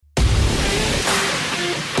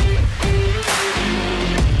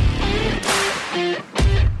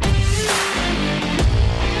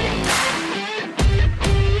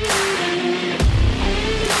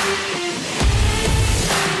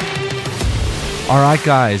All right,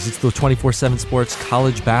 guys, it's the 24/7 Sports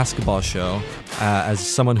College Basketball Show. As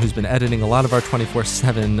someone who's been editing a lot of our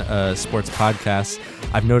 24/7 sports podcasts,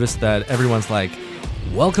 I've noticed that everyone's like,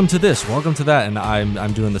 welcome to this, welcome to that, and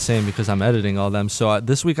I'm doing the same because I'm editing all of them. So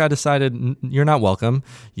this week I decided you're not welcome.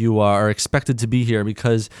 You are expected to be here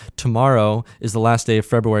because tomorrow is the last day of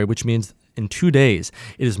February, which means in 2 days,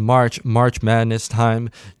 it is March Madness time.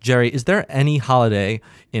 Jerry, is there any holiday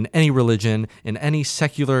in any religion, in any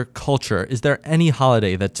secular culture, is there any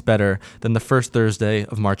holiday that's better than the first Thursday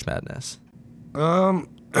of March Madness?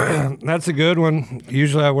 That's a good one.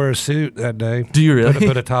 Usually I wear a suit that day. Do you really?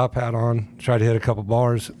 Put a top hat on, try to hit a couple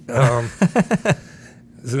bars. So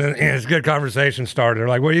then, it's a good conversation starter.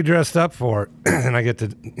 Like, what are you dressed up for? And I get to,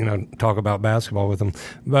 talk about basketball with them.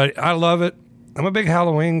 But I love it. I'm a big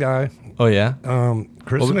Halloween guy. Oh yeah.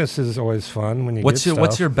 Christmas is always fun when you get stuff.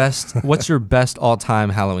 What's your best all-time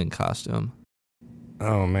Halloween costume?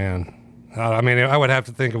 Oh man, I would have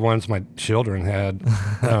to think of ones my children had.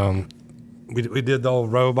 We did the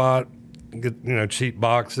old robot, cheap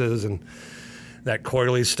boxes and that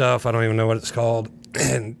coily stuff. I don't even know what it's called.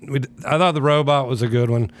 And I thought the robot was a good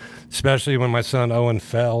one, especially when my son Owen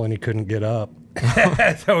fell and he couldn't get up.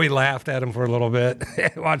 So we laughed at him for a little bit,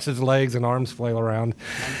 watched his legs and arms flail around,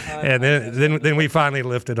 and then we finally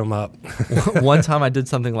lifted him up. One time I did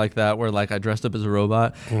something like that where I dressed up as a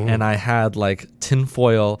robot and I had tin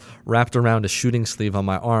foil wrapped around a shooting sleeve on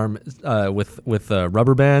my arm with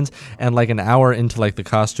rubber bands, and an hour into the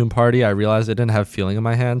costume party I realized I didn't have feeling in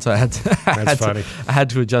my hand, so I had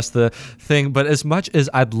to adjust the thing. But as much as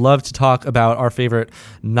I'd love to talk about our favorite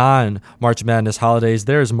non-March Madness holidays,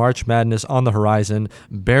 there's March Madness on the horizon,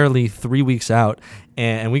 barely 3 weeks out,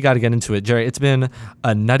 and we got to get into it. Jerry, it's been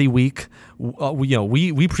a nutty week. We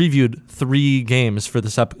previewed 3 games for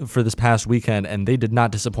this past weekend, and they did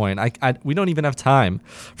not disappoint. We don't even have time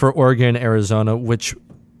for Oregon, Arizona, which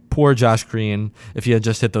poor Josh Green, if he had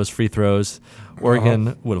just hit those free throws,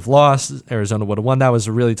 Oregon would have lost, Arizona would have won. That was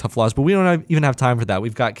a really tough loss, but we don't even have time for that.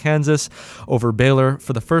 We've got Kansas over Baylor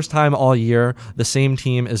for the first time all year. The same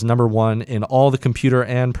team is number 1 in all the computer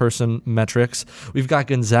and person metrics. We've got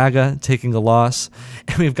Gonzaga taking a loss,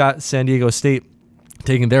 and we've got San Diego State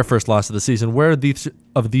taking their first loss of the season. Where of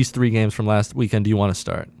these 3 games from last weekend do you want to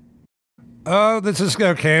start? Let's just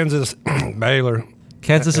go Kansas, Baylor.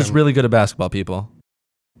 Kansas is really good at basketball, people.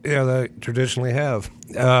 Yeah, they traditionally have.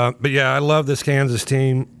 But yeah, I love this Kansas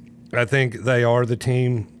team. I think they are the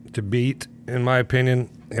team to beat, in my opinion.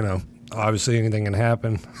 Obviously anything can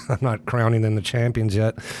happen. I'm not crowning them the champions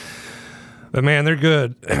yet. But man, they're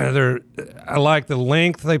good. I like the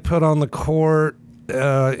length they put on the court.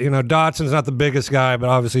 Dotson's not the biggest guy, but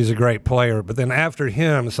obviously he's a great player. But then after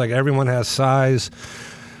him, it's everyone has size.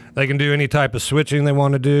 They can do any type of switching they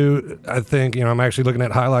want to do. I think, I'm actually looking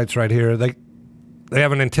at highlights right here. They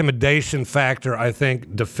have an intimidation factor, I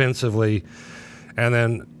think, defensively. And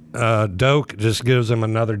then Doak just gives them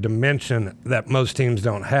another dimension that most teams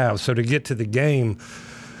don't have. So to get to the game,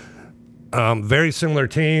 very similar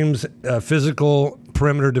teams, physical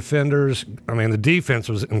perimeter defenders. The defense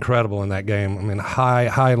was incredible in that game.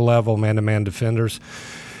 High level man-to-man defenders.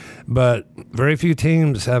 But very few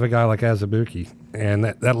teams have a guy like Azubuike. And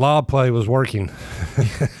that lob play was working.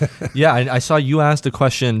 Yeah, I saw you asked a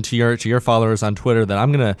question to your followers on Twitter that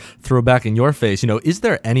I'm going to throw back in your face. Is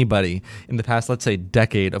there anybody in the past, let's say,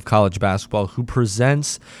 decade of college basketball who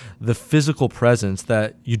presents the physical presence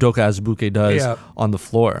that Udoka Azubuike does on the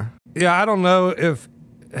floor? Yeah, I don't know if...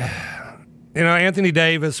 Anthony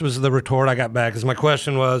Davis was the retort I got back, because my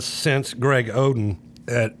question was, since Greg Oden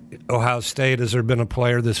at Ohio State, has there been a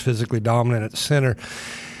player this physically dominant at center?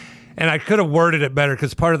 And I could have worded it better,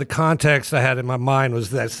 because part of the context I had in my mind was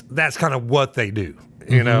that's kind of what they do.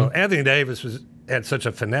 Anthony Davis had such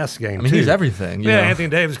a finesse game, too. He's everything. Anthony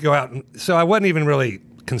Davis go out. So I wasn't even really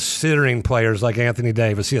considering players like Anthony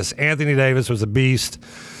Davis. Yes, Anthony Davis was a beast.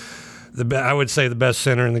 I would say the best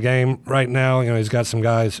center in the game right now. He's got some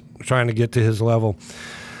guys trying to get to his level.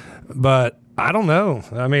 But I don't know.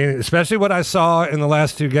 Especially what I saw in the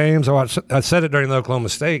last 2 games. I said it during the Oklahoma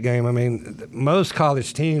State game. Most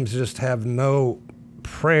college teams just have no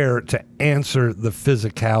prayer to answer the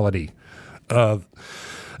physicality of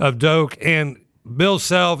Doak. And Bill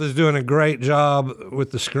Self is doing a great job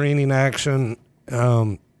with the screening action.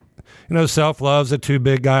 Self loves a 2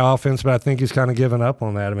 big guy offense, but I think he's kind of given up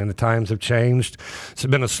on that. The times have changed. It's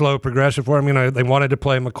been a slow progression for him. They wanted to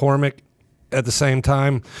play McCormick at the same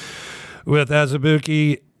time with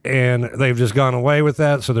Azubuike, and they've just gone away with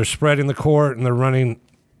that. So they're spreading the court and they're running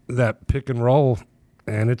that pick and roll,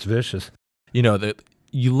 and it's vicious.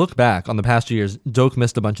 You look back on the past 2 years, Doak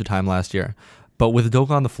missed a bunch of time last year, But with Doak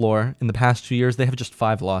on the floor, in the past 2 years, they have just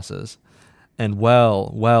 5 losses and well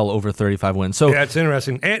over 35 wins. So yeah, it's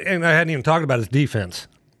interesting. And I hadn't even talked about his defense.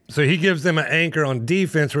 So he gives them an anchor on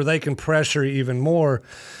defense where they can pressure even more.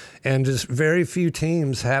 And just very few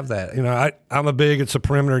teams have that. You know, I'm a big, it's a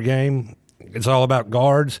perimeter game. It's all about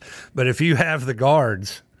guards. But if you have the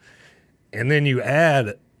guards and then you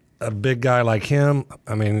add a big guy like him,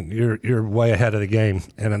 I mean, you're way ahead of the game.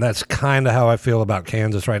 And that's kind of how I feel about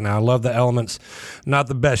Kansas right now. I love the elements. Not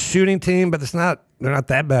the best shooting team, but they're not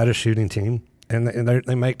that bad a shooting team. And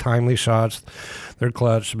they make timely shots. They're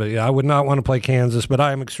clutch. But, yeah, I would not want to play Kansas, but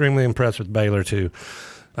I am extremely impressed with Baylor, too.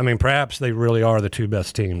 I mean, perhaps they really are the 2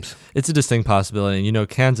 best teams. It's a distinct possibility. And, you know,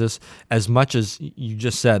 Kansas, as much as you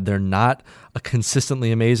just said, they're not a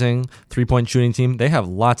consistently amazing three-point shooting team. They have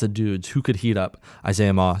lots of dudes who could heat up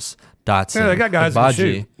Isaiah Moss, Dotson, yeah, they got guys who Agbaji.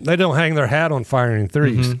 shoot. They don't hang their hat on firing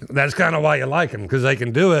threes. That's kind of why you like them, because they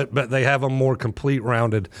can do it, but they have a more complete,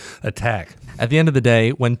 rounded attack. At the end of the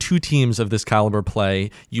day, when 2 teams of this caliber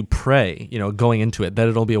play, you pray, you know, going into it, that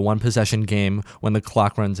it'll be a one-possession game when the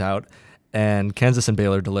clock runs out. And Kansas and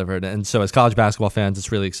Baylor delivered. And so as college basketball fans,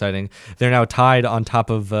 it's really exciting. They're now tied on top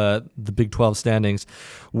of the Big 12 standings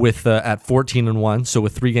with at 14-1. So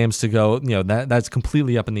with 3 games to go, you know, that's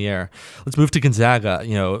completely up in the air. Let's move to Gonzaga.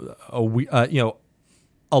 You know,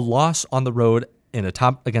 a loss on the road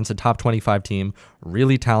against a top 25 team,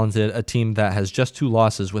 really talented, a team that has just 2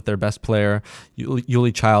 losses with their best player,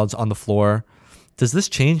 Yuli Childs, on the floor. Does this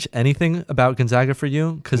change anything about Gonzaga for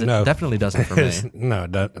you? Because it definitely doesn't for me. No,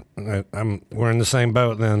 we're in the same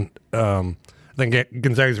boat then. I think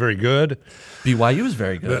Gonzaga's very good. BYU is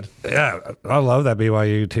very good. Yeah, I love that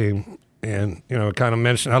BYU team. And, you know, kind of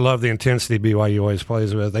mentioned, I love the intensity BYU always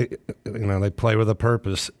plays with. They play with a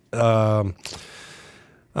purpose. On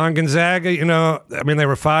Gonzaga, you know, I mean, they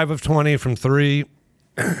were 5 of 20 from 3.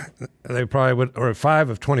 They probably would, or 5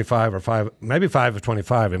 of 25 or maybe 5 of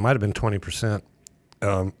 25. It might have been 20%.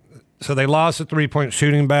 So they lost a 3-point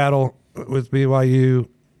shooting battle with BYU,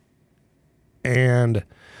 and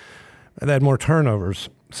they had more turnovers.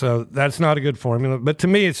 So that's not a good formula. But to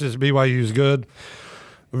me, it's just BYU's good.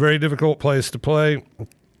 A very difficult place to play.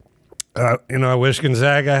 You know, I wish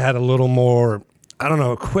Gonzaga had a little more, I don't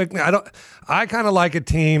know, quick. I kind of like a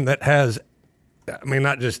team that has, I mean,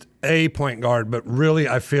 not just a point guard, but really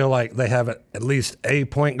I feel like they have at least a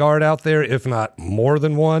point guard out there, if not more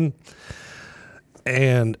than one.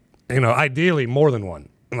 And, you know, ideally more than one.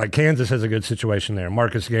 Like Kansas has a good situation there.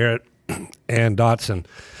 Marcus Garrett and Dotson.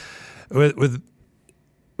 With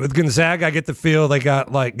Gonzaga, I get the feel they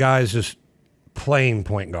got like guys just playing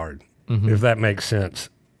point guard, if that makes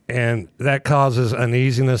sense. And that causes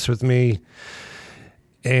uneasiness with me.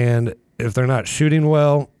 And if they're not shooting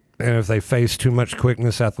well, and if they face too much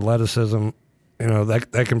quickness, athleticism, you know,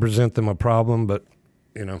 that can present them a problem. But,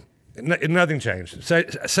 you know, nothing changed.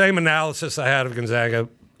 Same analysis I had of Gonzaga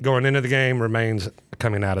going into the game remains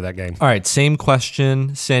coming out of that game. All right, same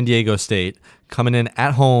question. San Diego State coming in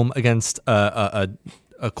at home against a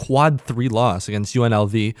quad 3 loss against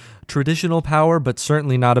UNLV. Traditional power, but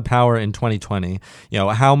certainly not a power in 2020. You know,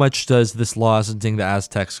 how much does this loss ding the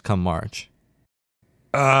Aztecs come March?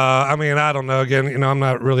 I mean, I don't know. Again, you know, I'm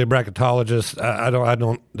not really a bracketologist. I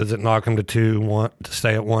don't. Does it knock them to 2, want to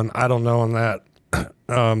stay at 1? I don't know on that.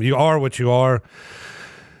 You are what you are,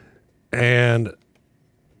 and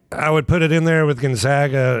I would put it in there with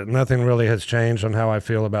Gonzaga. Nothing really has changed on how I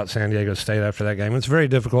feel about San Diego State after that game. It's very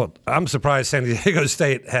difficult. I'm surprised San Diego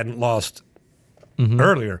State hadn't lost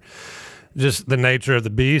earlier. Just the nature of the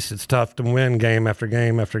beast. It's tough to win game after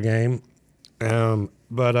game after game.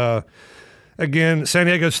 But again, San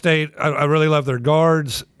Diego State, I really love their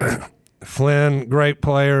guards. Flynn, great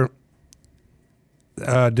player.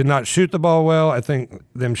 Did not shoot the ball well. I think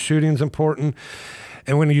them shooting's important.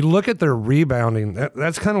 And when you look at their rebounding,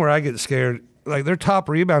 that's kind of where I get scared. Like their top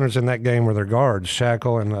rebounders in that game were their guards,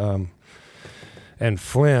 Shackle and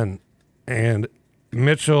Flynn, and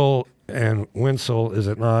Mitchell and Winslow. Is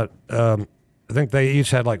it not? I think they each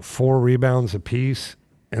had like 4 rebounds apiece.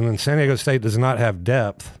 And then San Diego State does not have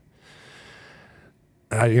depth.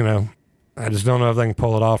 I just don't know if they can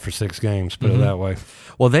pull it off for 6 games. Put it that way.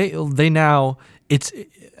 Well, they now, it's,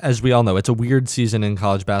 as we all know, it's a weird season in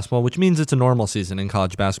college basketball, which means it's a normal season in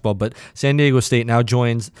college basketball. But San Diego State now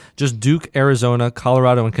joins just Duke, Arizona,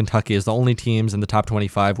 Colorado, and Kentucky as the only teams in the top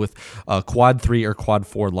 25 with quad 3 or quad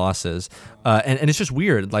 4 losses. And it's just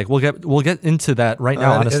weird. Like we'll get into that right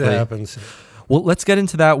now. Honestly, it happens. Well, let's get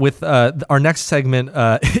into that with our next segment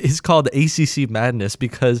is called ACC Madness,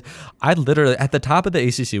 because I literally, at the top of the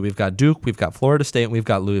ACC, we've got Duke, we've got Florida State, and we've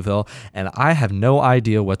got Louisville, and I have no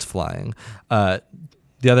idea what's flying.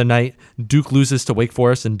 The other night, Duke loses to Wake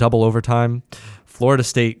Forest in double overtime. Florida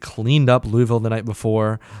State cleaned up Louisville the night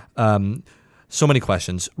before. So many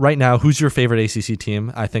questions. Right now, who's your favorite ACC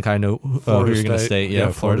team? I think I know who you're going to say.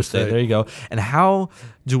 Yeah, Florida State. There you go. And how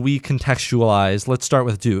do we contextualize, let's start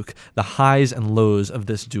with Duke, the highs and lows of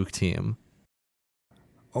this Duke team?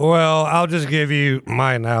 Well, I'll just give you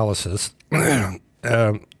my analysis. As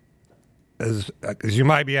you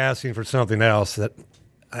might be asking for something else that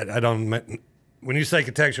I don't. When you say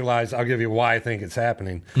contextualize, I'll give you why I think it's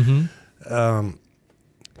happening. Mm-hmm.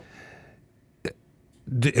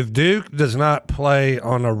 If Duke does not play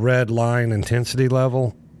on a red line intensity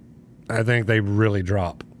level, I think they really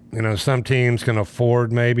drop. Some teams can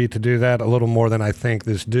afford maybe to do that a little more than I think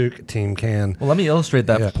this Duke team can. Well, let me illustrate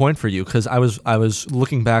that point for you, because I was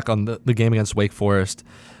looking back on the game against Wake Forest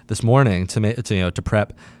this morning to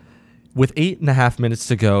prep. With 8.5 minutes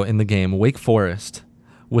to go in the game, Wake Forest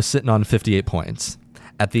was sitting on 58 points.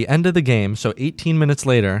 At the end of the game, so 18 minutes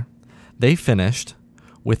later, they finished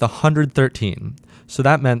with 113. So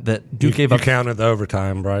that meant that Duke gave up. You counted the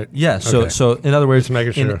overtime, right? Yeah. So in other words, just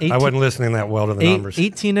making sure. I wasn't listening that well to the numbers.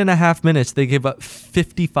 18 and a half minutes, they gave up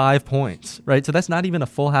 55 points, right? So that's not even a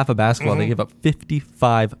full half of basketball. They gave up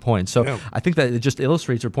 55 points. So I think that it just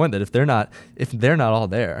illustrates your point that if they're not all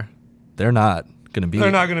there, they're not going to be.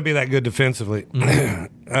 They're not going to be that good defensively.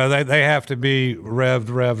 They have to be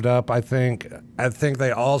revved up. I think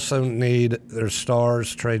they also need their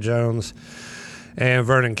stars, Trey Jones and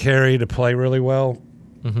Vernon Carey, to play really well.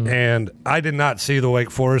 Mm-hmm. And I did not see the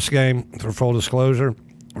Wake Forest game, for full disclosure.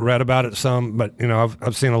 Read about it some, but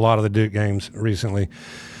I've seen a lot of the Duke games recently.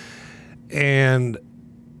 And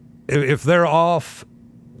if they're off,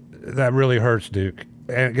 that really hurts Duke.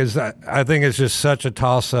 And because I think it's just such a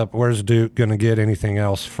toss-up. Where's Duke going to get anything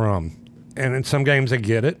else from? And in some games they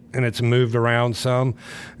get it, and it's moved around some.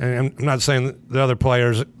 And I'm not saying that the other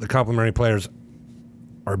players, the complementary players,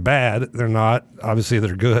 are bad. They're not. Obviously,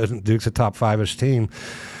 they're good. Duke's a top 5-ish team,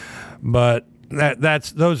 but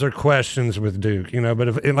those are questions with Duke, But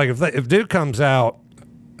if Duke comes out,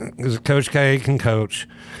 because Coach K can coach,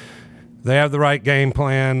 they have the right game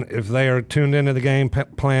plan. If they are tuned into the game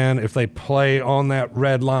plan, if they play on that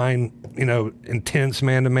red line, intense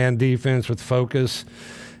man-to-man defense with focus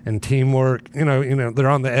and teamwork, they're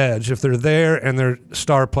on the edge. If they're there and their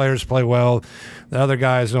star players play well, the other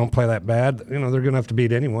guys don't play that bad, they're good enough to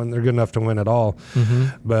beat anyone. They're good enough to win it all.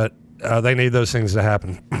 Mm-hmm. But they need those things to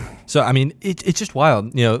happen. So, I mean, it's just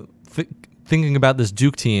wild, thinking about this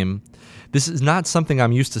Duke team. This is not something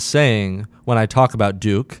I'm used to saying when I talk about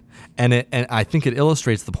Duke, and I think it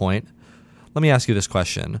illustrates the point. Let me ask you this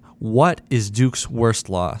question. What is Duke's worst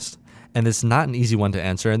loss? And it's not an easy one to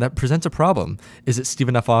answer, and that presents a problem. Is it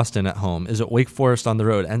Stephen F. Austin at home? Is it Wake Forest on the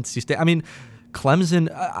road? NC State? I mean,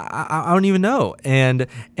 Clemson, I don't even know. And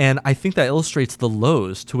I think that illustrates the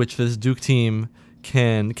lows to which this Duke team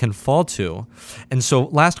can fall to. And so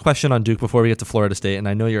last question on Duke before we get to Florida State, and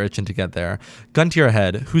I know you're itching to get there. Gun to your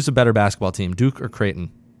head, who's a better basketball team, Duke or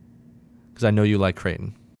Creighton? Because I know you like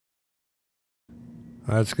Creighton.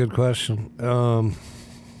 That's a good question.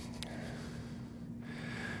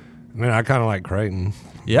 I kind of like Creighton.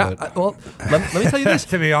 Yeah. Well, let me tell you this.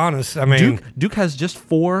 To be honest, I mean, Duke has just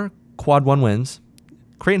 4 quad 1 wins.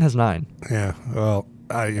 Creighton has 9. Yeah. Well,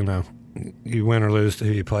 you win or lose to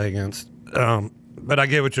who you play against. But I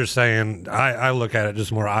get what you're saying. I look at it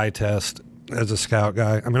just more eye test as a scout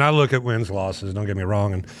guy. I mean, I look at wins, losses, don't get me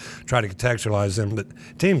wrong, and try to contextualize them. But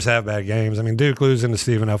teams have bad games. I mean, Duke losing to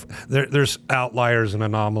Stephen F. There's outliers and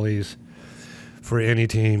anomalies for any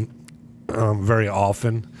team very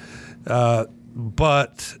often.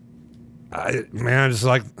 But I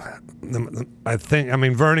think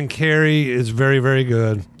Vernon Carey is very, very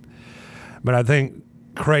good, but I think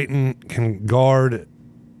Creighton can guard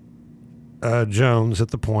Jones at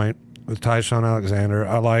the point with Tyshawn Alexander.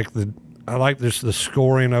 I like the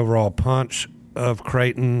scoring overall punch of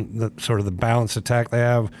Creighton, the sort of the balanced attack they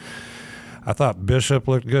have. I thought Bishop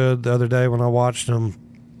looked good the other day when I watched him.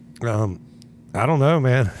 I don't know,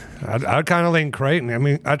 man. I'd kind of lean Creighton. I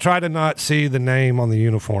mean, I try to not see the name on the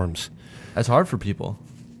uniforms. That's hard for people.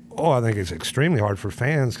 Oh, I think it's extremely hard for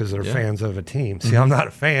fans because they're fans of a team. See, I'm not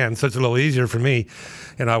a fan, so it's a little easier for me.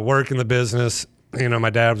 And I work in the business. My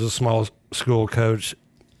dad was a small school coach.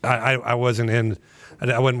 I wasn't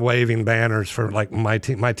waving banners for like my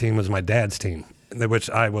team. My team was my dad's team, which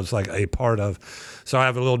I was like a part of. So I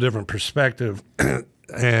have a little different perspective.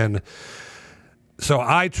 And so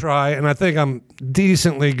I try, and I think I'm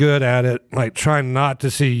decently good at it, like trying not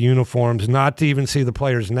to see uniforms, not to even see the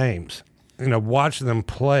players' names. Watch them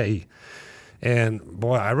play And,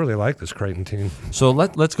 boy, I really like this Creighton team. So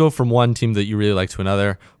let's go from one team that you really like to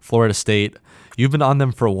another, Florida State. You've been on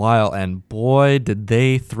them for a while, and boy, did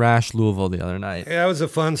they thrash Louisville the other night. Yeah, it was a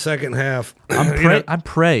fun second half. I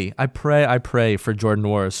pray for Jordan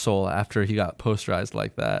Noir's soul after he got posterized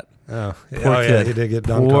like that. Poor kid. Yeah, he did get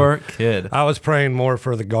dunked Poor on. kid. I was praying more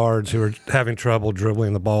for the guards who were having trouble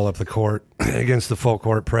dribbling the ball up the court against the full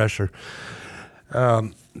court pressure.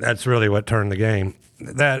 That's really what turned the game.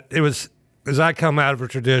 That it was, as I come out of a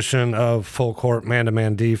tradition of full court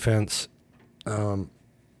man-to-man defense, and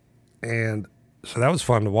so that was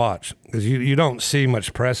fun to watch because you don't see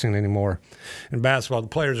much pressing anymore in basketball. The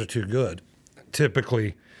players are too good,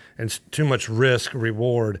 typically, and it's too much risk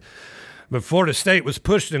reward. But Florida State was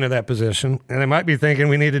pushed into that position, and they might be thinking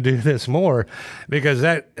we need to do this more because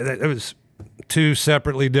it was two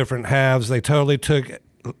separately different halves. They totally took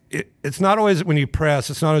it. It's not always when you press.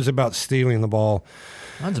 It's not always about stealing the ball.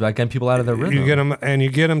 It's about getting people out of their rhythm. You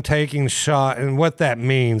get them taking shot, and what that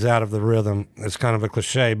means out of the rhythm is kind of a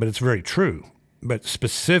cliche, but it's very true. But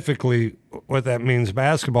specifically, what that means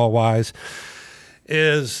basketball-wise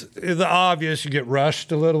is the obvious. You get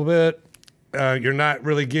rushed a little bit. You're not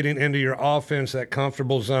really getting into your offense, that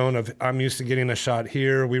comfortable zone of I'm used to getting a shot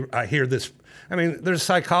here. I hear this. I mean, there's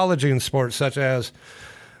psychology in sports such as,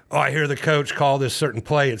 I hear the coach call this certain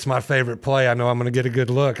play. It's my favorite play. I know I'm going to get a good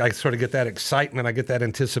look. I sort of get that excitement. I get that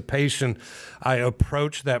anticipation. I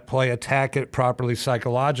approach that play, attack it properly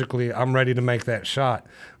psychologically. I'm ready to make that shot.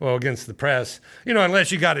 Well, against the press,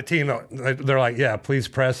 unless you got a team, they're like, yeah, please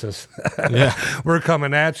press us. Yeah. We're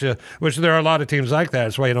coming at you, which there are a lot of teams like that.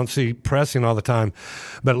 That's why you don't see pressing all the time.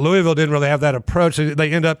 But Louisville didn't really have that approach.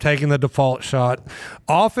 They end up taking the default shot,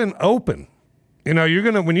 often open.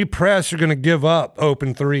 When you press, you're gonna give up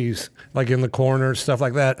open threes, like in the corner, stuff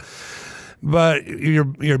like that. But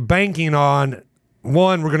you're banking on,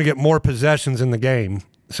 one, we're gonna get more possessions in the game,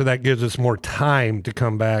 so that gives us more time to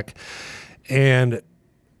come back. And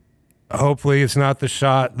hopefully it's not the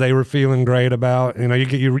shot they were feeling great about.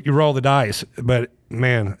 You roll the dice, but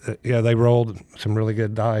man, yeah, they rolled some really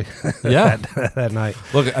good die. Yeah. that night.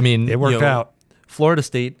 Look, I mean, it worked out. Florida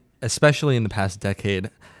State, especially in the past decade,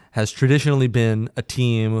 has traditionally been a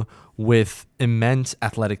team with immense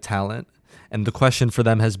athletic talent. And the question for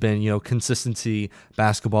them has been, consistency,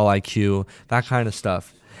 basketball IQ, that kind of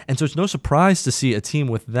stuff. And so it's no surprise to see a team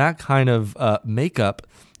with that kind of makeup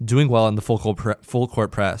doing well in the full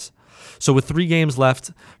court press. So with 3 games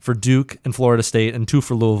left for Duke and Florida State and 2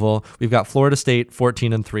 for Louisville, we've got Florida State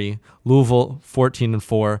 14-3, Louisville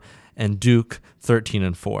 14-4, and Duke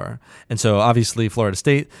 13-4. And so obviously Florida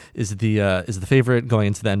State is the favorite going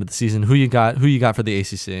into the end of the season. Who you got for the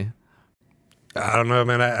ACC? I don't know,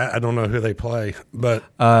 man. I don't know who they play, but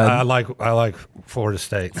I like Florida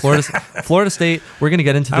State. Florida State. We're going to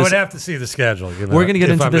get into this. I would have to see the schedule. We're going to get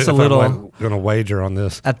into this a little. I'm going to wager on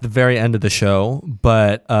this at the very end of the show,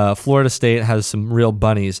 but Florida State has some real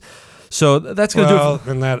bunnies. So that's going to do it.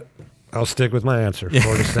 And that I'll stick with my answer.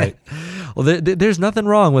 Florida State. Well, there's nothing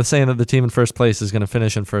wrong with saying that the team in first place is going to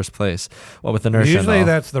finish in first place. Well, with inertia. Usually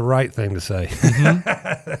that's the right thing to say.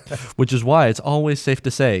 Mm-hmm. Which is why it's always safe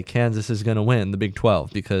to say Kansas is going to win the Big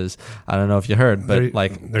 12 because I don't know if you heard, but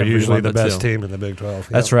they're usually the best team in the Big 12. Yep.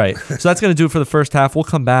 That's right. So that's going to do it for the first half. We'll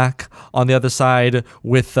come back on the other side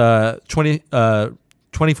with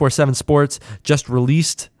 24/7 Sports just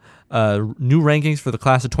released new rankings for the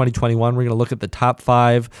class of 2021. We're going to look at the top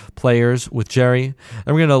 5 players with Jerry.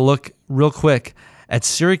 And we're going to look real quick at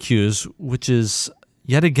Syracuse, which is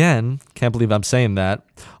yet again, can't believe I'm saying that,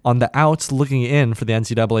 on the outs looking in for the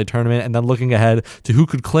NCAA tournament and then looking ahead to who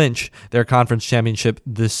could clinch their conference championship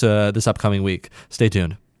this upcoming week. Stay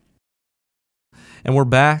tuned. And we're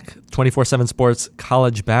back, 24/7 Sports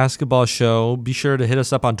College Basketball Show. Be sure to hit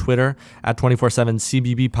us up on Twitter at 24/7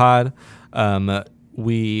 CBB Pod.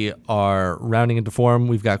 We are rounding into form.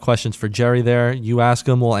 We've got questions for Jerry there. You ask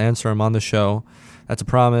him, we'll answer him on the show. That's a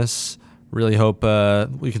promise. Really hope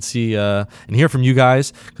we can see and hear from you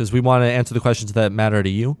guys because we want to answer the questions that matter to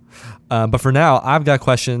you. But for now, I've got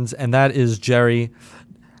questions, and that is, Jerry,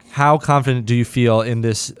 how confident do you feel in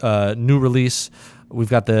this new release? We've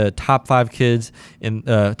got the top 5 kids,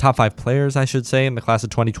 top 5 players, I should say, in the class of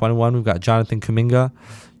 2021. We've got Jonathan Kuminga,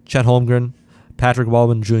 Chet Holmgren, Patrick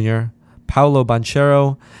Baldwin Jr., Paolo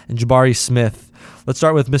Banchero, and Jabari Smith. Let's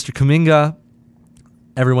start with Mr. Kuminga.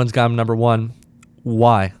 Everyone's got him number 1.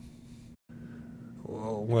 Why?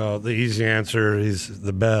 Well, the easy answer is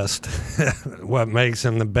the best. What makes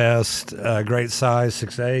him the best? Great size,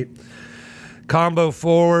 6'8". Combo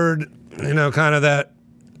forward, kind of that,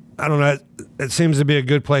 I don't know, it seems to be a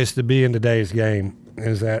good place to be in today's game,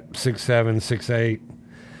 is that 6'7", 6'8",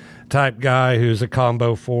 type guy who's a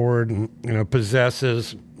combo forward and,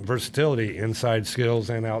 possesses versatility, inside skills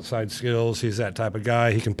and outside skills. He's that type of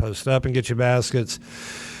guy. He can post up and get you baskets.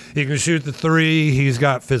 He can shoot the three. He's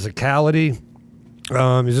got physicality.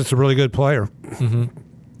 He's just a really good player. Mm-hmm.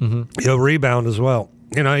 Mm-hmm. He'll rebound as well.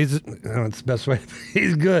 It's the best way.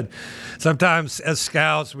 He's good. Sometimes as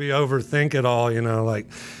scouts, we overthink it all,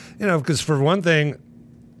 because for one thing,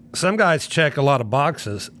 some guys check a lot of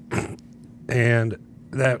boxes, and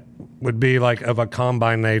that would be like of a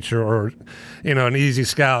combine nature or, an easy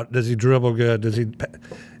scout. Does he dribble good?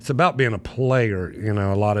 It's about being a player,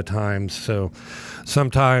 a lot of times. So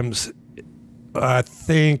sometimes I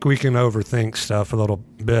think we can overthink stuff a little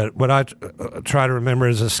bit. What I try to remember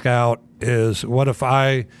as a scout is, what if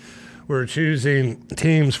I were choosing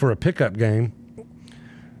teams for a pickup game?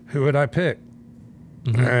 Who would I pick?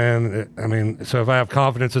 Mm-hmm. And so if I have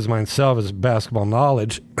confidence as myself as basketball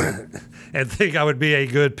knowledge and think I would be a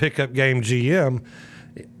good pickup game GM,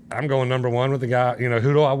 I'm going number one with the guy.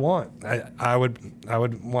 Who do I want? I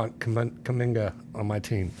would want Kuminga on my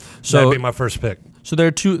team. So that'd be my first pick. So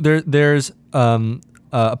there's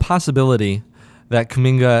a possibility that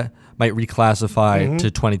Kuminga might reclassify to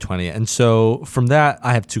 2020. And so from that,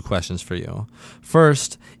 I have two questions for you.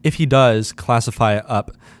 First, if he does classify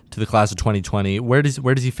up to the class of 2020, where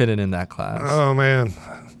does he fit in that class? Oh, man.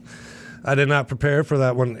 I did not prepare for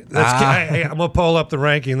that one. I'm going to pull up the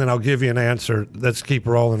ranking, then I'll give you an answer. Let's keep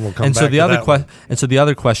rolling. We'll come back to that. And so the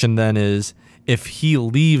other question then is, if he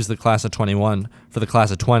leaves the class of 21 for the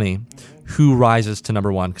class of 20, who rises to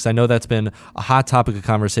number one? Because I know that's been a hot topic of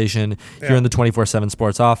conversation here in the 24/7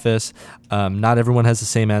 Sports office. Not everyone has the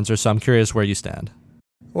same answer, so I'm curious where you stand.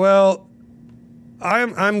 Well,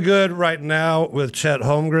 I'm good right now with Chet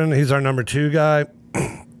Holmgren. He's our number 2 guy.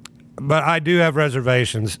 But I do have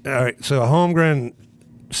reservations. All right, so Holmgren,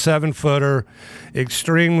 7-footer,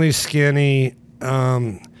 extremely skinny.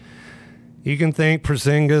 You can think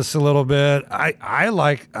Porzingis a little bit. I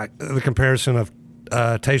like the comparison of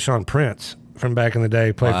Tayshaun Prince from back in the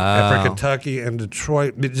day. Played for Kentucky and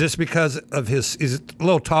Detroit just because of he's a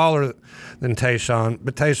little taller than Tayshaun,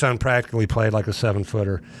 but Tayshaun practically played like a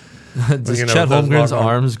 7-footer. Does Chet Holmgren's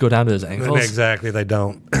arms go down to his ankles? Exactly, they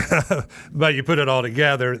don't. But you put it all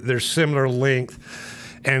together, they're similar length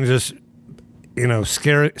and just,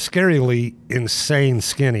 scarily insane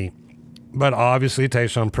skinny. But obviously,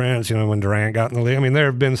 Tayshaun Prince, when Durant got in the league, there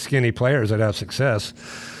have been skinny players that have success.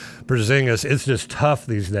 Porzingis, it's just tough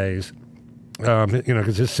these days,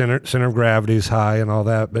 because his center of gravity is high and all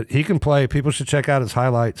that. But he can play. People should check out his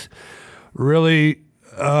highlights. Really,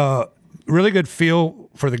 really good feel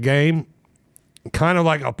for the game, kind of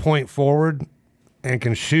like a point forward, and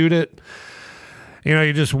can shoot it.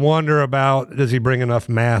 You just wonder about, does he bring enough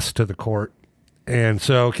mass to the court? And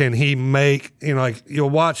so can he make, you'll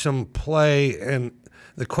watch him play, and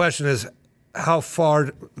the question is how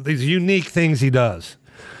far these unique things he does,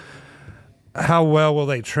 how well will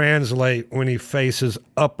they translate when he faces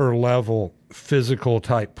upper level physical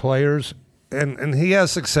type players? And he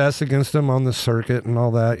has success against them on the circuit and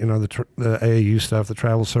all that, the AAU stuff, the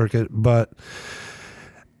travel circuit, but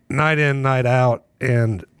night in, night out,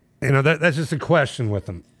 and that's just a question with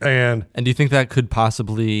him. And do you think that could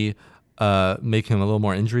possibly make him a little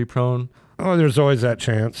more injury prone? Oh, there's always that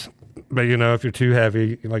chance. But, if you're too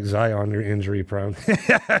heavy, like Zion, you're injury prone.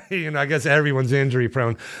 I guess everyone's injury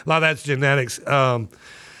prone. A lot of that's genetics.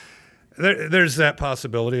 There's that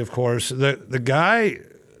possibility, of course. The guy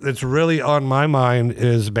that's really on my mind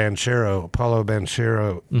is Paulo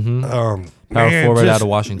Banchero. Mm-hmm. Power forward out of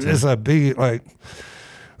Washington. Just a big, like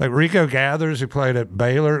Rico Gathers, who played at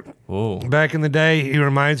Baylor. Whoa. Back in the day. He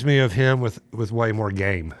reminds me of him with way more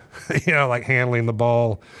game. Like handling the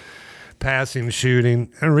ball, passing,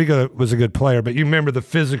 shooting. And Rico was a good player, but you remember the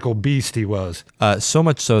physical beast he was. So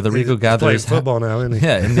much so that Rico Gathers plays football now, isn't he?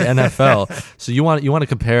 Yeah, in the NFL. So you want to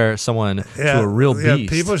compare someone to a real beast. Yeah,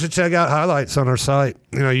 people should check out highlights on our site.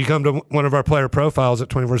 You come to one of our player profiles at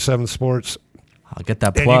 24/7 Sports. I'll get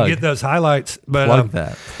that plug. And you get those highlights. But,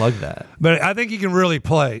 plug that. But I think he can really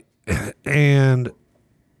play. And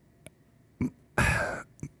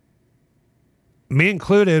me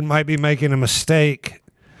included might be making a mistake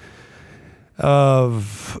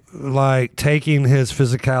of taking his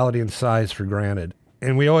physicality and size for granted.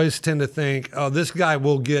 And we always tend to think, oh, this guy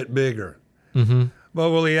will get bigger. Mm-hmm. But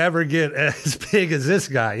will he ever get as big as this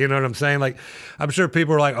guy? You know what I'm saying? I'm sure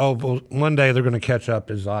people are like, oh, well, one day they're going to catch up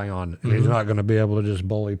to Zion, and he's not going to be able to just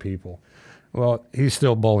bully people. Well, he's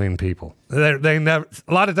still bullying people. They never.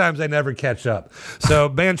 A lot of times they never catch up. So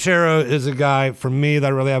Banchero is a guy for me that I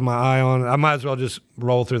really have my eye on. I might as well just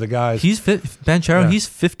roll through the guys. Banchero. Yeah. He's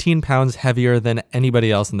 15 pounds heavier than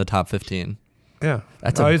anybody else in the top 15. Yeah,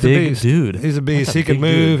 that's a big dude. He's a beast. He can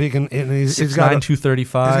move. Dude. He can. He's got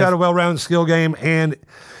 235. He's got a well-rounded skill game and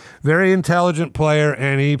very intelligent player.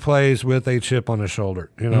 And he plays with a chip on his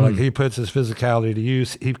shoulder. Like he puts his physicality to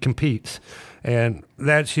use. He competes. And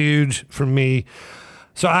that's huge for me.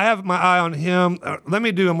 So I have my eye on him. Let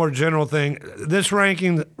me do a more general thing. This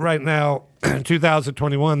ranking right now,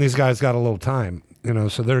 2021, these guys got a little time.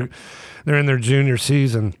 So they're in their junior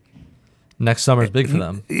season. Next summer is big for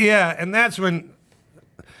them. Yeah, and that's when,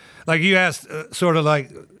 like you asked, sort of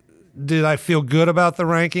like, did I feel good about the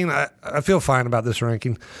ranking? I feel fine about this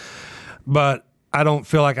ranking, but I don't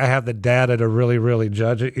feel like I have the data to really, really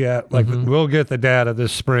judge it yet. Like we'll get the data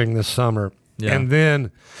this spring, this summer. Yeah. And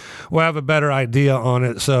then we'll have a better idea on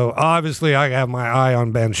it. So obviously I have my eye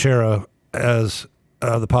on Banchero as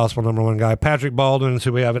the possible number one guy. Patrick Baldwin is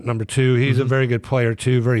who we have at number 2. He's a very good player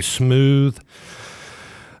too, very smooth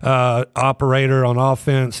operator on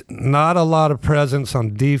offense. Not a lot of presence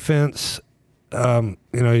on defense.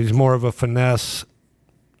 He's more of a finesse.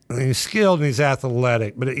 He's skilled and he's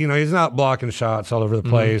athletic, but he's not blocking shots all over the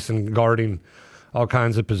place and guarding all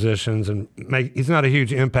kinds of positions. And he's not a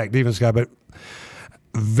huge impact defense guy, but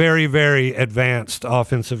very, very advanced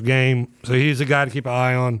offensive game. So he's a guy to keep an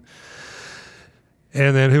eye on.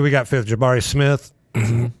 And then who we got 5th? Jabari Smith,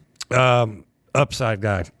 upside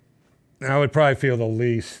guy. I would probably feel the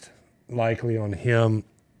least likely on him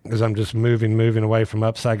because I'm just moving away from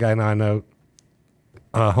upside guy. Now I know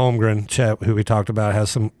Holmgren, Chet, who we talked about,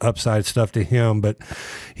 has some upside stuff to him, but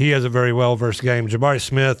he has a very well-versed game. Jabari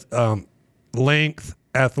Smith, length,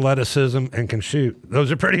 athleticism, and can shoot.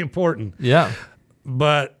 Those are pretty important. Yeah.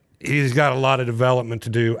 But he's got a lot of development to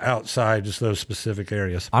do outside just those specific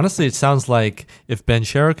areas. Honestly, it sounds like if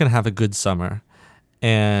Banchero can have a good summer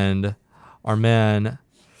and our man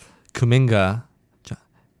Kuminga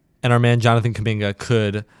and our man Jonathan Kuminga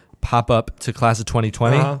could pop up to class of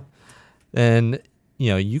 2020, then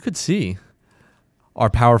you could see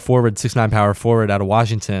our power forward, 6'9" power forward out of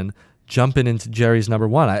Washington jumping into Jerry's number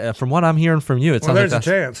 1. From what I'm hearing from you, it sounds like there's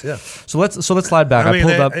a chance. Yeah. So let's slide back. I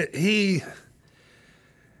pulled up.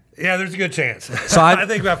 Yeah, there's a good chance. So I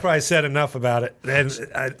think I've probably said enough about it, and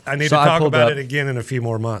I need to talk about it again in a few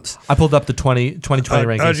more months. I pulled up the 2020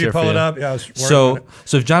 rankings. Oh, did you here pull for it you. up? Yeah, I was so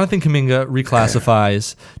if Jonathan Kuminga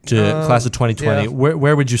reclassifies to class of 2020,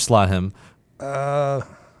 where would you slot him? I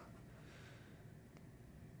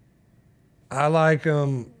like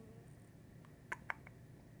him,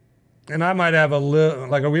 and I might have a little.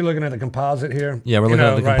 Like, are we looking at the composite here? Yeah, we're looking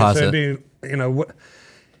at the composite. So it'd be,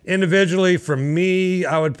 individually, for me,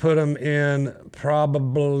 I would put him in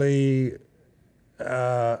probably.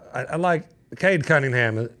 I like Cade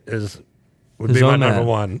Cunningham would be my number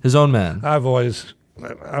 1. His own man. I've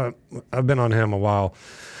been on him a while.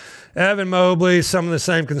 Evan Mobley, some of the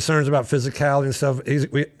same concerns about physicality and stuff.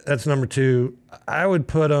 That's number 2. I would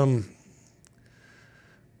put him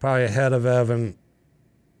probably ahead of Evan.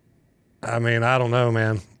 I mean, I don't know,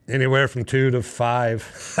 man. Anywhere from 2 to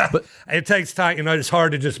 5. But it takes time. It's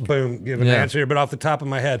hard to just boom give an answer here. But off the top of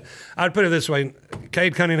my head, I'd put it this way: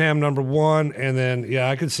 Cade Cunningham number 1, and then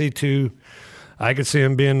I could see 2. I could see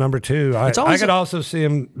him being number 2. I could also see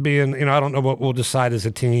him being. I don't know what we'll decide as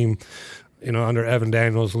a team. Under Evan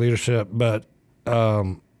Daniels' leadership, but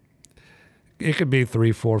it could be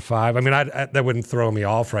 3, 4, 5. I mean, that wouldn't throw me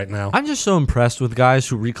off right now. I'm just so impressed with guys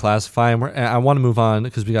who reclassify, and I want to move on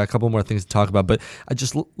because we got a couple more things to talk about. But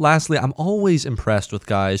lastly, I'm always impressed with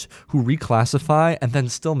guys who reclassify and then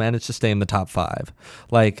still manage to stay in the top 5.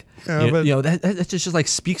 Like, that just like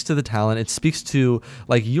speaks to the talent. It speaks to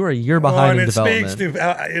like you're a year behind in development. It speaks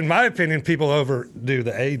to, in my opinion, people overdo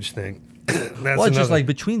the age thing. It's just like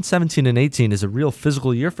between 17 and 18 is a real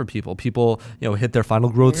physical year for people. People, hit their final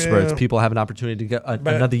growth spurts. People have an opportunity to get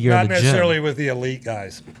another year in the gym. Not necessarily with the elite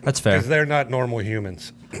guys. That's fair. Because they're not normal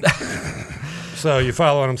humans. So you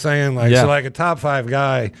follow what I'm saying? So like a top 5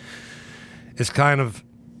 guy is kind of,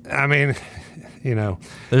 I mean,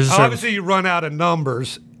 obviously you run out of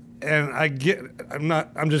numbers, and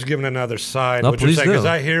I'm just giving another side. No, please do. Because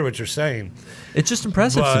I hear what you're saying. It's just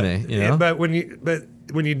impressive to me, But when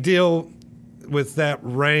you deal with that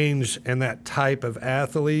range and that type of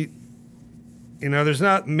athlete, there's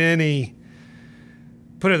not many.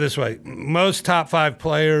 Put it this way: most top 5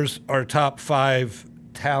 players are top 5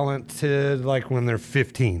 talented, like when they're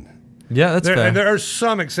 15. Yeah, that's fair. And there are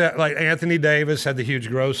some like Anthony Davis had the huge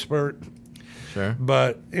growth spurt. Sure.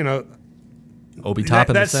 But Obi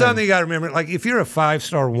Toppin. That's something you got to remember. Like, if you're a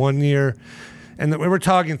 5-star 1 year, and we're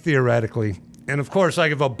talking theoretically, and of course,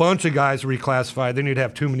 like if a bunch of guys reclassified, then you'd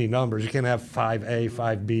have too many numbers. You can't have 5A,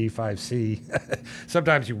 5B, 5C.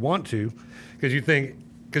 Sometimes you want to, because you think,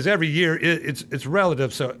 because every year it's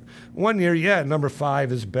relative. So 1 year, yeah, number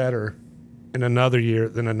 5 is better in another year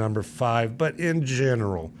than a number 5. But in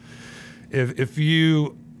general, if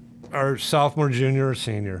you are sophomore, junior, or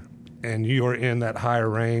senior, and you are in that higher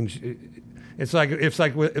range, it's like if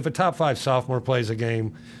a top 5 sophomore plays a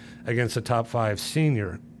game against a top 5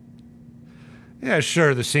 senior. Yeah,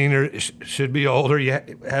 sure, the senior should be older. He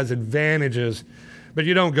has advantages, but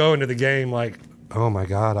you don't go into the game like, oh my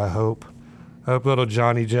God, I hope little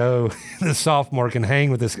Johnny Joe, the sophomore, can hang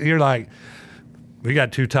with this. You're like, we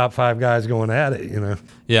got 2 top 5 guys going at it, you know?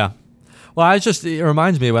 Yeah. Well, it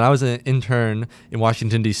reminds me when I was an intern in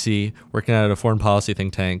Washington, D.C., working at a foreign policy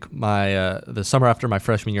think tank, the summer after my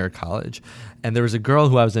freshman year of college, and there was a girl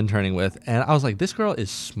who I was interning with, and I was like, this girl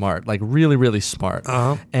is smart, like really, really smart.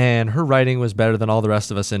 Uh-huh. And her writing was better than all the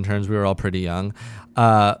rest of us interns. We were all pretty young.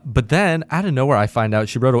 But then out of nowhere, I find out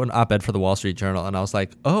she wrote an op-ed for the Wall Street Journal, and I was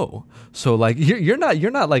like, oh, so like you're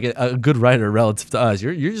not like a good writer relative to us.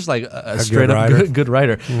 You're just like a straight up good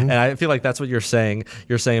writer. Mm-hmm. And I feel like that's what you're saying.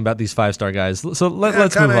 You're saying about these 5-star guys. So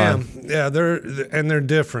let's move on. Yeah, they're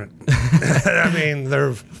different. I mean,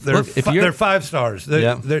 they're 5 stars.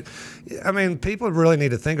 I mean, people really need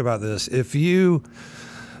to think about this. If you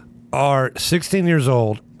are 16 years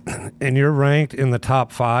old and you're ranked in the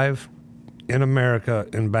top 5 in America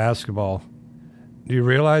in basketball, do you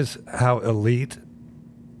realize how elite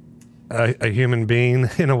a human being,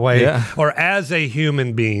 in a way, or as a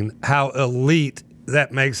human being, how elite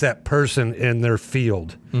that makes that person in their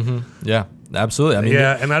field? Mm-hmm. Yeah, absolutely. I mean,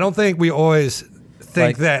 and I don't think we always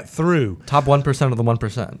think that through. Top 1% of the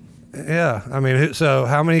 1%. Yeah, I mean, so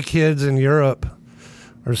how many kids in Europe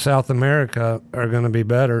or South America are going to be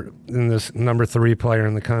better than this number 3 player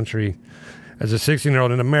in the country as a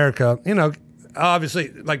 16-year-old in America? You know,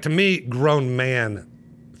 obviously, like, to me, grown man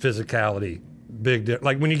physicality,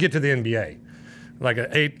 like when you get to the NBA, like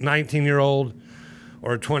a 19-year-old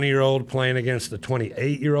or a 20-year-old playing against a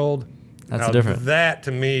 28-year-old. That's different. That,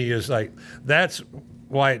 to me, is like, that's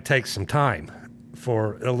why it takes some time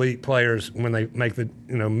for elite players when they make the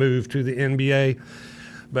move to the NBA.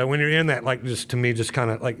 But when you're in that, like, just to me, just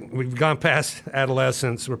kind of like, we've gone past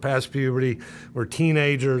adolescence, we're past puberty, we're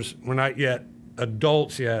teenagers, we're not yet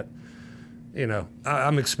adults yet. You know,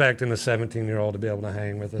 I'm expecting a 17-year-old to be able to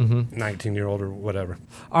hang with a 19-year-old or whatever.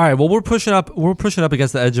 All right. Well, we're pushing up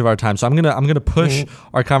against the edge of our time, so I'm gonna push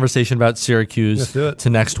our conversation about Syracuse to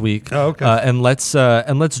next week. Oh, okay. And let's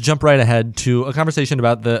jump right ahead to a conversation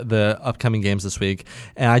about the upcoming games this week.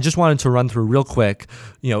 And I just wanted to run through real quick.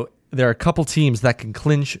 There are a couple teams that can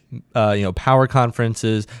clinch, power conference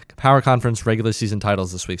regular season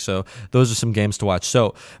titles this week. So those are some games to watch.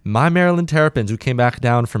 So my Maryland Terrapins, who came back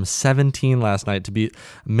down from 17 last night to beat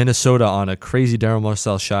Minnesota on a crazy Daryl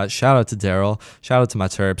Marcel shot. Shout out to Daryl. Shout out to my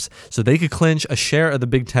Terps. So they could clinch a share of the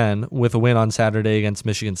Big Ten with a win on Saturday against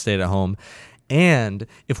Michigan State at home. And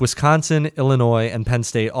if Wisconsin, Illinois, and Penn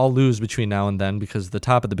State all lose between now and then, because the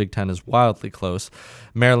top of the Big Ten is wildly close,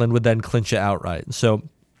 Maryland would then clinch it outright. So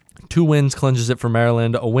 2 wins clinches it for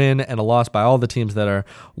Maryland. A win and a loss by all the teams that are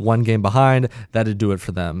 1 game behind, that'd do it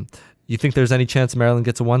for them. You think there's any chance Maryland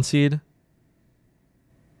gets a 1 seed?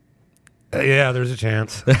 Yeah, there's a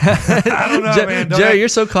chance. I don't know, man. Jerry, you're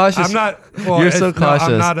so cautious. I'm not. Well, you're so cautious.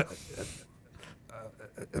 No, I'm not.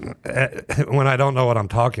 When I don't know what I'm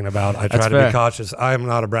talking about, I try to be cautious. I am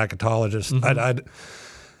not a bracketologist. Mm-hmm.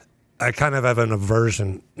 I kind of have an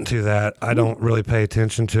aversion to that. I don't really pay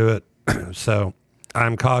attention to it. So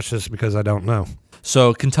I'm cautious because I don't know.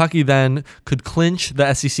 So Kentucky then could clinch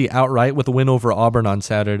the SEC outright with a win over Auburn on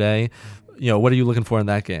Saturday. What are you looking for in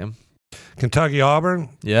that game? Kentucky-Auburn?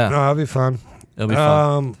 Yeah. No, that'll be fun. It'll be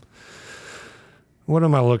fun. What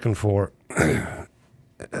am I looking for? You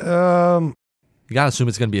got to assume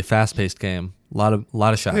it's going to be a fast-paced game. A lot of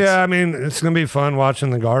shots. Yeah, I mean, it's going to be fun watching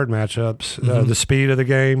the guard matchups, the speed of the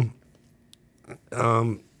game.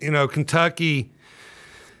 Kentucky,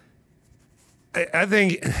 I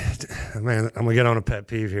think, man, I'm going to get on a pet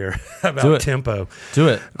peeve here about tempo. Do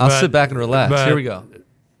it. I'll sit back and relax. Here we go.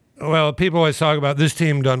 Well, people always talk about this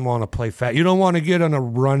team doesn't want to play fast. You don't want to get on a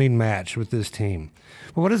running match with this team.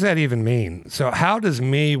 Well, what does that even mean? So how does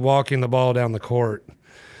me walking the ball down the court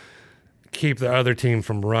keep the other team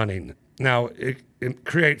from running? Now, it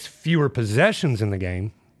creates fewer possessions in the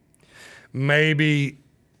game. Maybe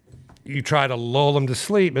you try to lull them to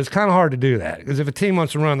sleep, but it's kind of hard to do that because if a team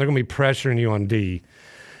wants to run, they're going to be pressuring you on D.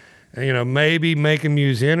 and, maybe make them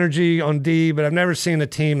use energy on D, but I've never seen a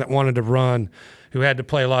team that wanted to run who had to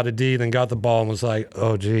play a lot of D, then got the ball and was like,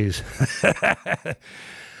 oh, geez.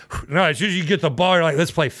 No, it's usually you get the ball, you're like,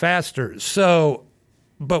 let's play faster. So,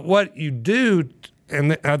 but what you do,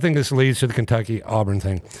 and I think this leads to the Kentucky-Auburn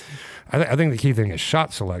thing, I think the key thing is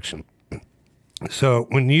shot selection. So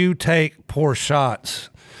when you take poor shots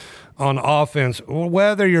on offense,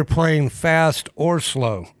 whether you're playing fast or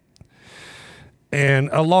slow, and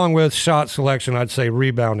along with shot selection, I'd say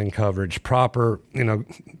rebounding coverage, proper,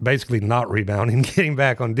 basically not rebounding, getting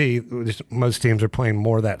back on D. Most teams are playing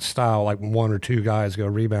more of that style, like one or two guys go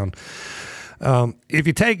rebound. If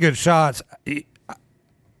you take good shots,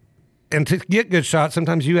 and to get good shots,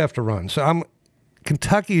 sometimes you have to run. So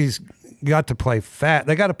Kentucky's got to play fat.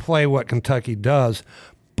 They got to play what Kentucky does.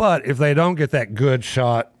 But if they don't get that good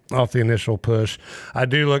shot off the initial push, I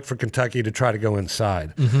do look for Kentucky to try to go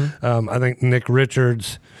inside. I think Nick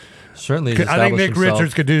Richards certainly.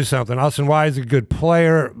 Richards could do something. Austin Wise is a good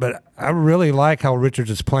player, but I really like how Richards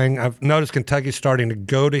is playing. I've noticed Kentucky's starting to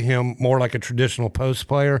go to him more like a traditional post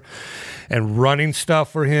player and running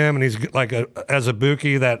stuff for him. And he's like as a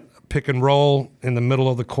Buki, that pick and roll in the middle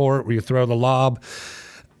of the court where you throw the lob.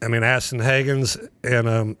 I mean, Aston Hagens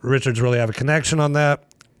and Richards really have a connection on that.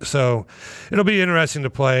 So it'll be interesting to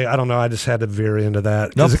play. I don't know. I just had to veer into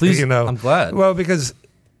that. No, please. I'm glad. Well, because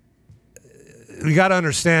we got to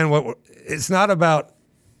understand it's not about.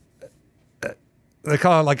 They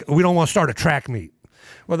call it like we don't want to start a track meet.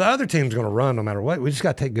 Well, the other team's going to run no matter what. We just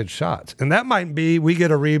got to take good shots, and that might be we get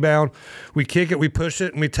a rebound, we kick it, we push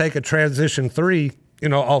it, and we take a transition three,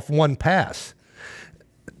 off one pass.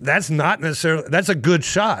 That's not necessarily. That's a good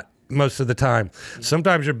shot most of the time.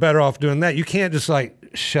 Sometimes you're better off doing that. You can't just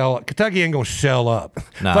shell up. Kentucky ain't gonna shell up.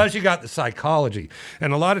 No. Plus, you got the psychology,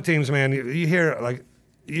 and a lot of teams, man, you hear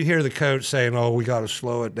the coach saying, "Oh, we got to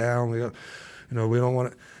slow it down. We don't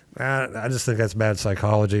want to." I just think that's bad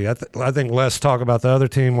psychology. I think less talk about the other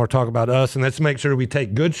team, more talk about us, and let's make sure we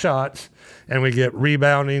take good shots and we get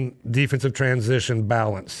rebounding, defensive transition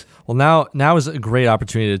balance. Well, now is a great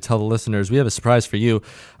opportunity to tell the listeners we have a surprise for you.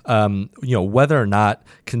 Whether or not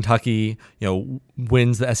Kentucky,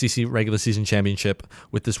 wins the SEC regular season championship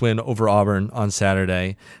with this win over Auburn on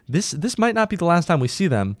Saturday, this might not be the last time we see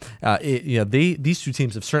them. These two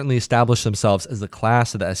teams have certainly established themselves as the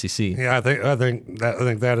class of the SEC. Yeah, I think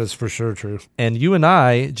that is for sure true. And you and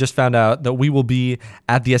I just found out that we will be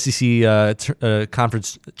at the SEC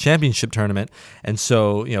conference championship tournament, and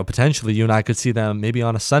so potentially you and I could see them maybe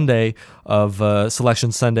on a Sunday of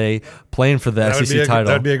Selection Sunday playing for the SEC title.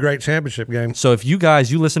 That'd be a great championship game. So if you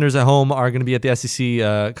listeners at home, are going to be at the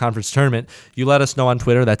SEC conference tournament, you let us know on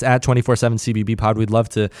Twitter. That's at 247CBB Pod. We'd love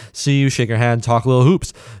to see you, shake your hand, talk a little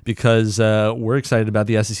hoops, because we're excited about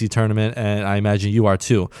the SEC tournament, and I imagine you are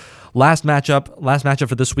too. Last matchup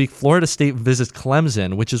for this week, Florida State visits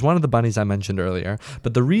Clemson, which is one of the bunnies I mentioned earlier.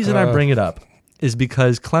 But the reason I bring it up is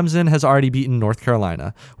because Clemson has already beaten North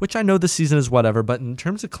Carolina, which I know this season is whatever, but in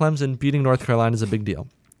terms of Clemson, beating North Carolina is a big deal.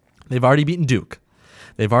 They've already beaten Duke.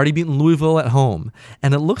 They've already beaten Louisville at home.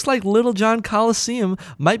 And it looks like Little John Coliseum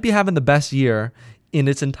might be having the best year in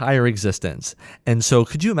its entire existence. And so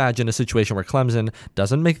could you imagine a situation where Clemson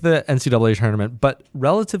doesn't make the NCAA tournament, but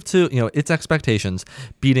relative to its expectations,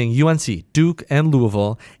 beating UNC, Duke, and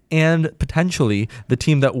Louisville, and potentially the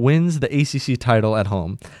team that wins the ACC title at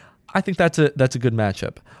home? I think that's a good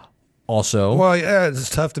matchup. Also, well, yeah, it's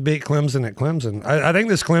tough to beat Clemson at Clemson. I think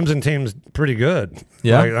this Clemson team's pretty good.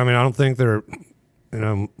 Yeah, I don't think they're, I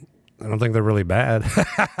don't think they're really bad.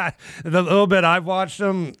 The little bit I've watched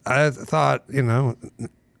them, I thought, is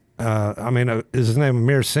his name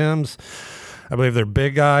Amir Sims? I believe they're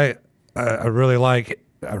big guy. I really like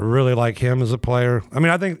him as a player.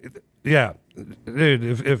 I think, yeah,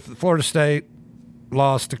 dude. If Florida State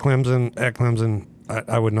lost to Clemson at Clemson,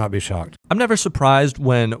 I would not be shocked. I'm never surprised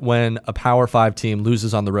when a Power 5 team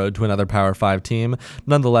loses on the road to another Power 5 team.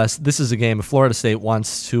 Nonetheless, this is a game if Florida State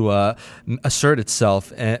wants to assert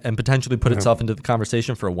itself and potentially put itself into the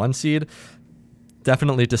conversation for a 1 seed,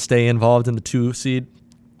 definitely to stay involved in the 2 seed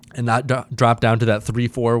and not drop down to that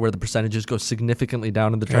 3-4 where the percentages go significantly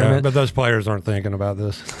down in the tournament. But those players aren't thinking about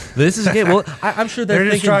this. This is a game. Well, I'm sure they're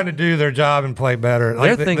just trying to do their job and play better.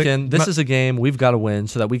 They're thinking this is a game we've got to win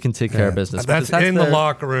so that we can take care of business. That's in the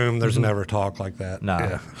locker room. There's never talk like that.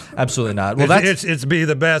 No, absolutely not. Well, it's be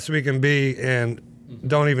the best we can be, and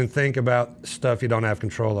don't even think about stuff you don't have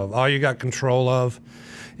control of. All you got control of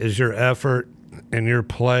is your effort and your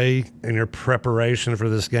play and your preparation for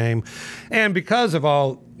this game. And because of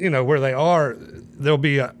all, where they are, there'll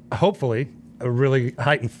be hopefully, a really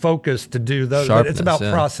heightened focus to do those. Sharpness, it's about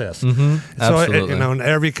yeah. process. So Absolutely. And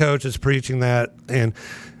every coach is preaching that. And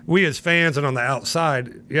we as fans and on the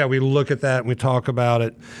outside, we look at that and we talk about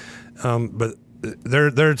it. But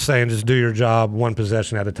they're saying just do your job one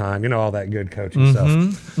possession at a time. All that good coaching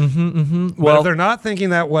stuff. But if they're not thinking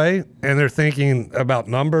that way and they're thinking about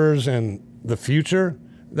numbers and the future,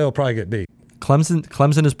 they'll probably get beat.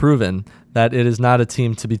 Clemson has proven that it is not a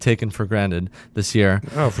team to be taken for granted this year.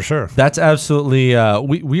 Oh, for sure. That's absolutely.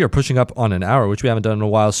 We are pushing up on an hour, which we haven't done in a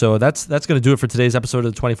while. So that's going to do it for today's episode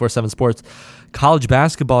of the 24/7 Sports College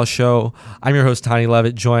Basketball Show. I'm your host, Tony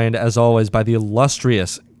Levitt, joined as always by the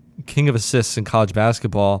illustrious king of assists in college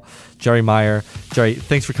basketball, Jerry Meyer. Jerry,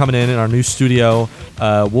 thanks for coming in our new studio.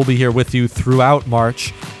 We'll be here with you throughout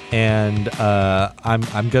March. And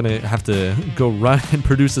I'm going to have to go run and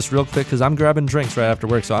produce this real quick because I'm grabbing drinks right after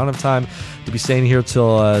work. So I don't have time to be staying here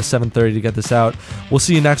till 7:30 to get this out. We'll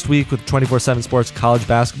see you next week with 24/7 Sports College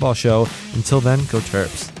Basketball Show. Until then, go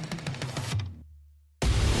Terps.